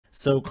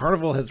So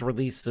Carnival has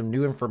released some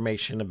new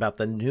information about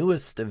the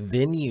newest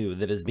venue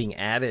that is being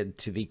added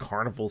to the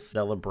Carnival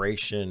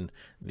Celebration,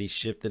 the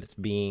ship that's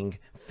being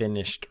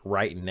finished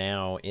right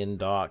now in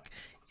dock.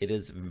 It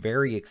is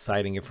very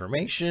exciting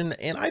information,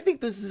 and I think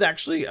this is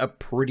actually a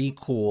pretty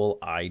cool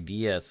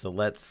idea. So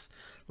let's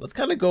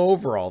kind of go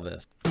over all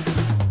this.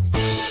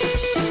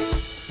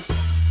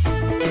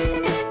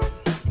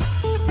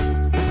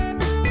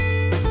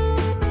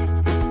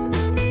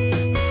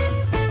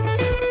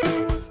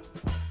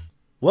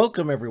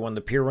 Welcome everyone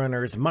to Pier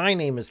Runners. My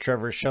name is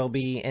Trevor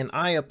Shelby and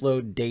I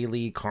upload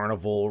daily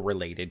Carnival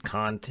related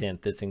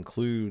content. This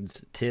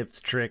includes tips,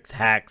 tricks,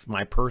 hacks,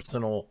 my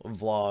personal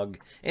vlog,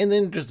 and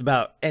then just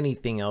about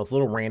anything else,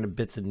 little random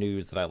bits of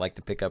news that I like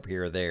to pick up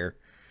here or there.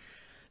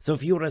 So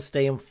if you want to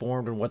stay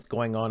informed on what's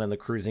going on in the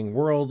cruising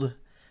world,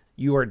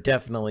 you are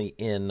definitely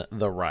in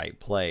the right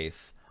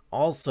place.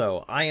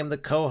 Also, I am the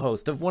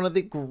co-host of one of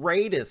the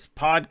greatest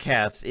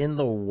podcasts in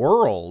the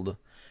world,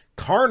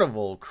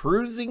 Carnival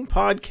Cruising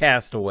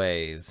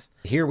Podcastaways.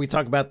 Here we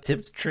talk about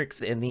tips,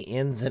 tricks, and the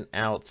ins and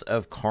outs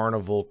of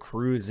Carnival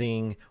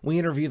cruising. We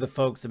interview the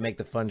folks that make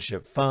the fun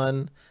ship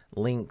fun.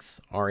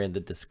 Links are in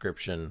the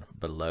description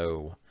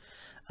below.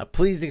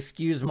 Please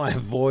excuse my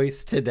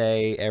voice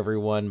today,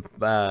 everyone.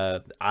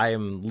 I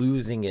am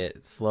losing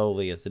it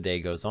slowly as the day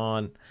goes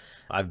on.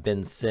 I've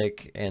been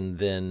sick, and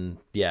then,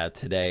 yeah,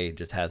 today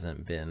just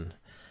hasn't been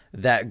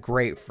that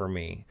great for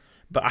me.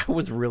 But I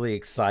was really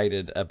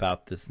excited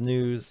about this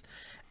news,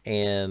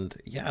 and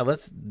yeah,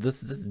 let's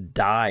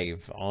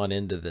dive on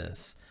into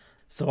this.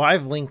 So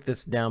I've linked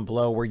this down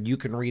below where you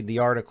can read the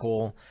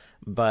article,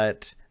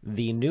 but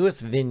the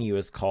newest venue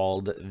is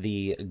called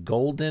the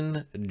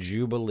Golden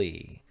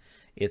Jubilee.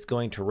 It's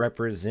going to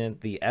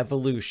represent the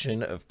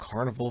evolution of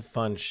Carnival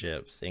fun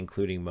ships,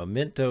 including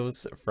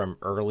Mementos from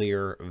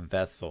earlier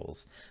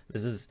vessels.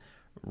 This is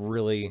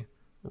really,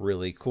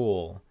 really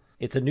cool.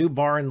 It's a new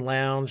bar and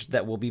lounge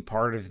that will be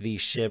part of the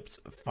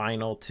ship's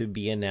final to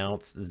be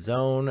announced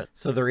zone.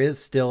 So there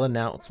is still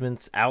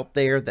announcements out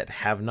there that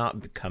have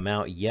not come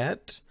out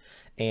yet,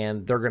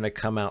 and they're going to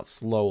come out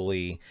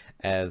slowly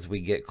as we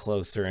get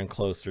closer and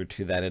closer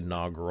to that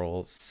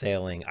inaugural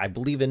sailing, I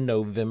believe in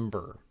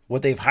November.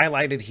 What they've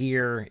highlighted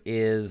here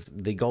is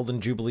the Golden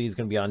Jubilee is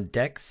going to be on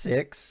Deck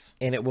 6,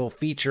 and it will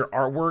feature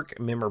artwork,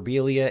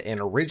 memorabilia, and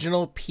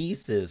original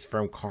pieces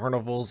from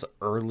Carnival's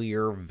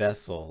earlier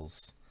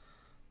vessels.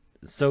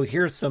 So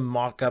here's some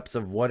mock-ups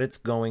of what it's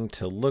going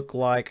to look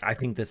like. I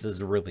think this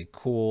is really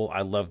cool.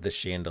 I love the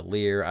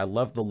chandelier. I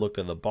love the look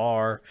of the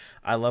bar.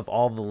 I love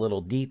all the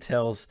little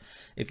details.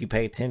 If you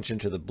pay attention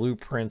to the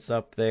blueprints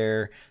up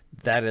there,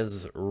 that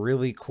is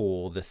really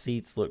cool. The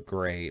seats look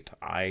great.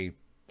 I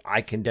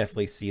can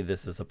definitely see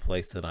this as a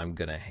place that I'm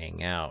going to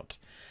hang out.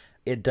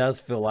 It does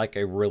feel like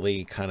a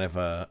really kind of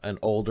an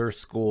older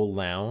school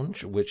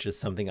lounge, which is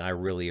something I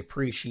really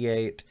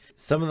appreciate.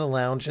 Some of the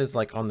lounges,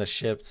 like on the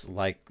ships,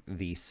 like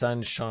the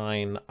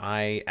Sunshine,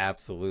 I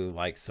absolutely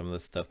like some of the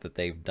stuff that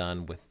they've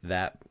done with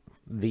that.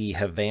 The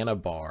Havana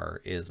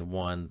bar is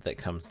one that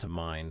comes to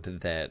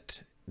mind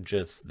that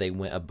just they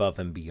went above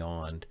and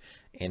beyond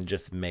and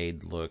just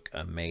made look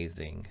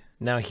amazing.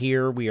 Now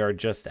here we are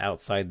just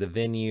outside the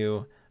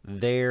venue.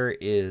 There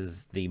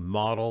is the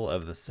model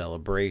of the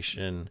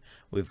celebration.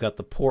 We've got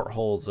the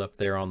portholes up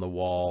there on the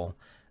wall.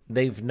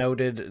 They've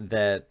noted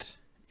that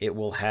it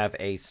will have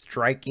a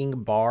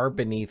striking bar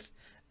beneath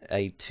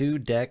a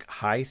 2-deck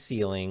high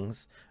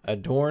ceilings,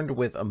 adorned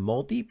with a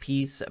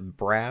multi-piece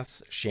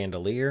brass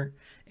chandelier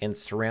and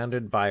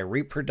surrounded by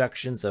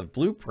reproductions of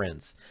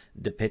blueprints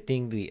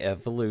depicting the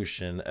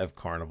evolution of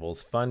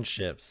Carnival's fun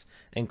ships,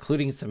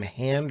 including some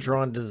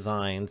hand-drawn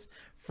designs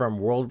from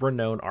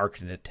world-renowned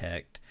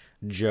architect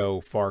Joe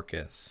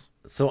Farkas.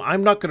 So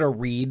I'm not going to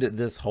read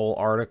this whole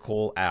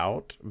article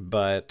out,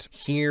 but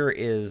here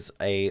is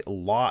a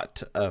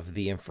lot of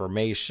the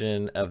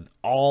information of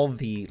all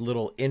the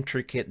little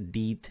intricate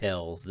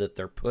details that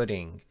they're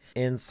putting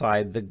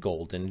inside the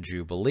Golden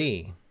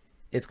Jubilee.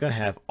 It's going to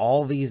have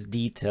all these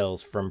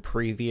details from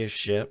previous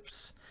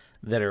ships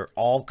that are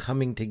all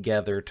coming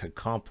together to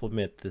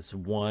complement this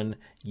one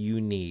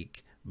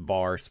unique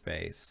bar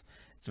space.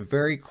 It's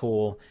very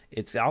cool.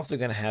 It's also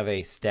going to have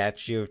a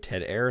statue of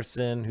Ted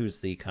Arison,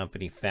 who's the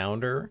company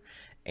founder,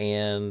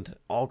 and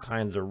all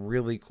kinds of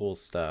really cool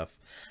stuff.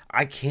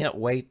 I can't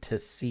wait to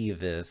see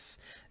this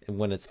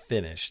when it's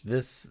finished.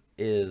 This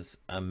is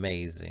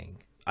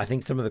amazing. I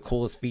think some of the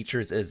coolest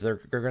features is they're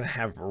going to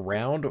have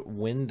round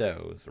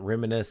windows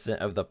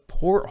reminiscent of the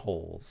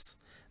portholes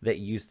that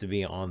used to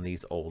be on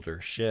these older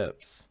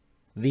ships.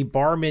 The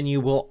bar menu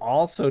will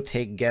also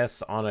take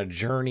guests on a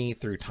journey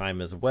through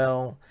time as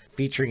well,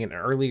 featuring an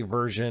early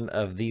version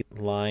of the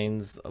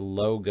line's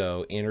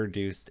logo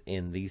introduced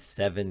in the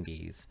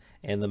 70s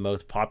and the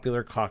most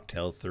popular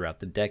cocktails throughout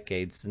the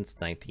decade since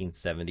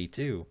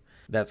 1972.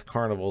 That's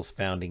Carnival's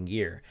founding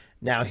year.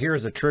 Now,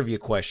 here's a trivia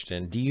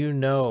question. Do you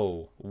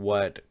know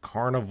what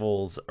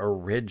Carnival's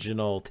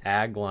original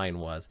tagline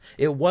was?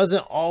 It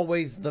wasn't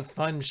always the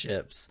fun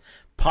ships.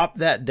 Pop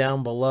that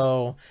down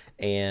below,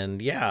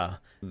 and yeah,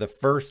 The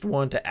first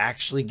one to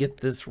actually get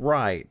this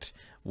right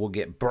will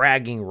get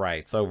bragging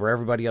rights over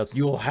everybody else.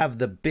 You will have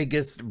the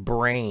biggest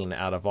brain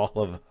out of all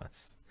of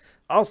us.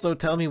 Also,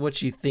 tell me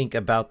what you think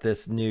about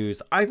this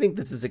news. I think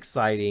this is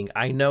exciting.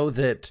 I know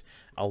that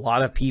a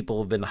lot of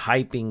people have been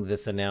hyping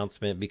this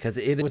announcement because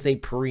it was a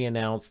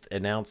pre-announced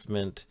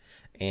announcement,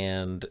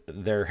 and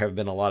there have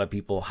been a lot of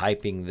people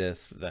hyping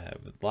this. A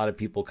lot of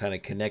people kind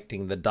of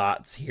connecting the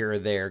dots here or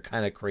there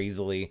kind of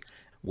crazily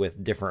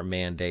with different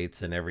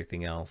mandates and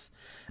everything else.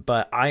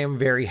 But I am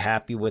very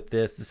happy with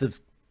this. This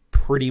is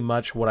pretty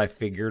much what I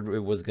figured it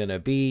was going to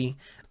be.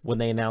 When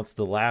they announced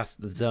the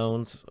last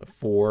zones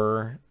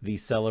for the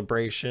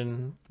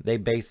celebration, they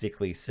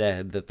basically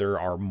said that there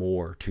are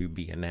more to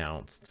be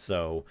announced.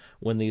 So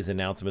when these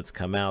announcements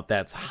come out,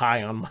 that's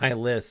high on my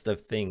list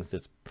of things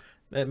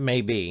that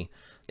may be.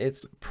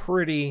 It's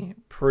pretty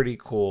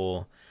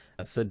cool.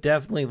 So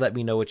definitely let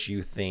me know what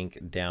you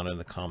think down in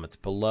the comments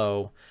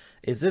below.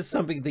 Is this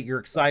something that you're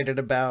excited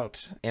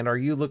about? And are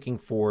you looking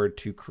forward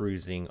to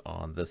cruising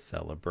on the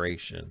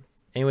celebration?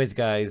 Anyways,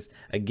 guys,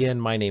 again,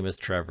 my name is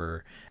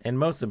Trevor, and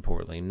most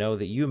importantly, know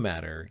that you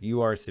matter, you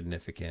are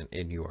significant,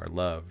 and you are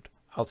loved.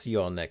 I'll see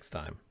you all next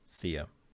time. See ya.